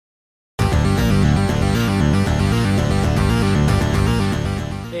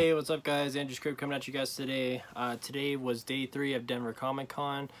what's up guys? Andrew Script coming at you guys today. Today was day 3 of Denver Comic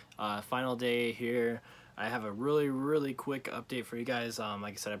Con. Final day here. I have a really quick update for you guys.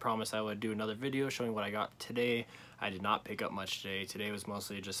 Like I said, I promised I would do another video showing what I got today. I did not pick up much today. Today was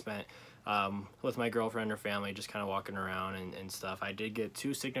mostly just spent with my girlfriend or family, just kind of walking around and stuff. I did get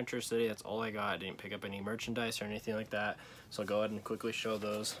 2 signatures today. That's all I got. I didn't pick up any merchandise or anything like that. So I'll go ahead and quickly show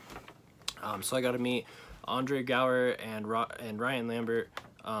those. So I got to meet Andre Gower and Ryan Lambert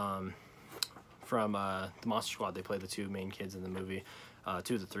from the Monster Squad. They play the 2 main kids in the movie,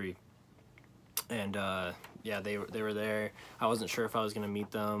 2 of the 3. And yeah, they were there. I wasn't sure if I was gonna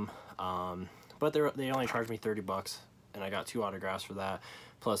meet them, but they only charged me $30, and I got 2 autographs for that,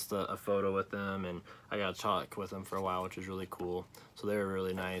 plus a photo with them, and I got to talk with them for a while, which was really cool. So they were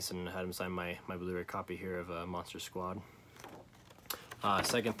really nice, and I had them sign my Blu-ray copy here of Monster Squad.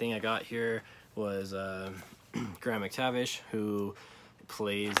 Second thing I got here was Graham McTavish, who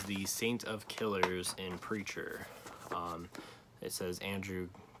plays the Saint of Killers in Preacher. It says Andrew,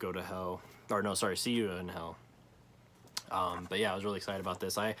 go to hell, or no, sorry, see you in hell. But yeah, I was really excited about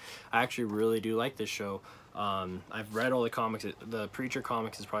this. I actually really do like this show. I've read all the comics. The Preacher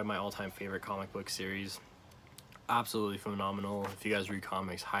comics is probably my all-time favorite comic book series. Absolutely phenomenal. If you guys read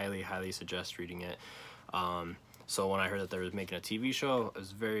comics, highly suggest reading it. So when I heard that they were making a TV show, I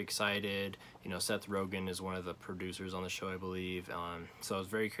was very excited. You know, Seth Rogen is one of the producers on the show, I believe. So I was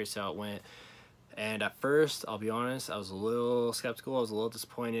very curious how it went. And at first, I'll be honest, I was a little skeptical. I was a little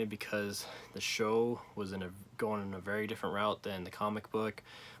disappointed because the show was going in a very different route than the comic book.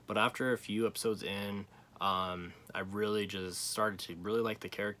 But after a few episodes in, I really just started to really like the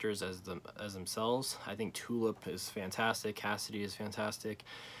characters as themselves. I think Tulip is fantastic. Cassidy is fantastic.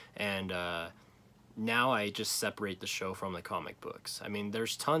 And now I just separate the show from the comic books. I mean,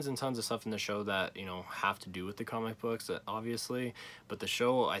 there's tons and tons of stuff in the show that, you know, have to do with the comic books, obviously, but the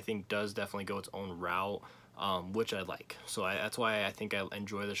show, I think, does definitely go its own route, which I like. So that's why I think I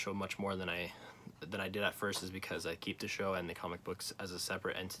enjoy the show much more than I did at first, is because I keep the show and the comic books as a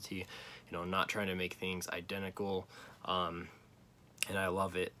separate entity, you know, not trying to make things identical, and I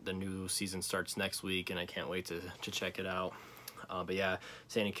love it. The new season starts next week, and I can't wait to check it out. But yeah,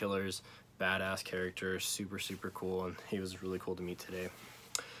 Saint of Killers, badass character, super cool, and he was really cool to meet today.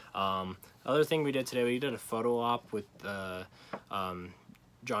 Other thing we did today, we did a photo op with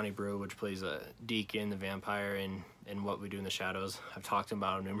Johnny Brew, which plays Deacon the vampire in What We Do in the Shadows. I've talked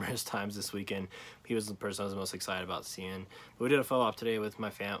about him numerous times this weekend. He was the person I was most excited about seeing. But we did a photo op today with my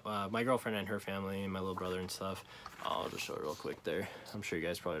girlfriend and her family and my little brother and stuff. I'll just show it real quick there. I'm sure you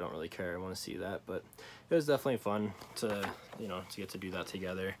guys probably don't really care or want to see that, but it was definitely fun to, you know, to get to do that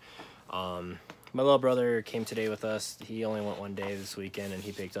together. My little brother came today with us. He only went one day this weekend, and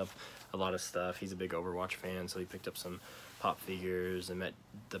he picked up a lot of stuff. He's a big Overwatch fan, so he picked up some pop figures and met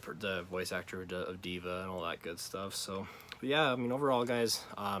the voice actor of Diva and all that good stuff. So, but yeah, I mean, overall, guys,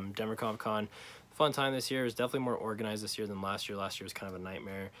 Denver Comic Con, fun time this year. It was definitely more organized this year than last year. Last year was kind of a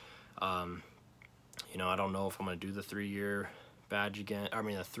nightmare. You know, I don't know if I'm going to do the 3-year badge again. I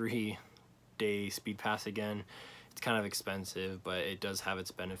mean, a 3-day speed pass again. It's kind of expensive, but it does have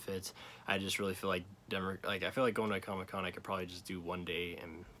its benefits. I just really feel like Denver, like, I feel like going to a Comic-Con, I could probably just do 1 day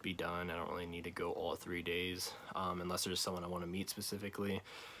and be done. I don't really need to go all 3 days, unless there's someone I want to meet specifically.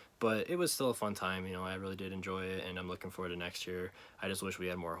 But it was still a fun time, you know. I really did enjoy it, and I'm looking forward to next year. I just wish we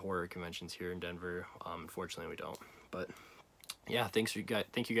had more horror conventions here in Denver. Unfortunately, we don't. But yeah, thank you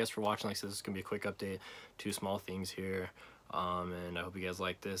guys for watching. Like I said, this is gonna be a quick update, 2 small things here, and I hope you guys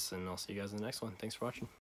like this, and I'll see you guys in the next one. Thanks for watching.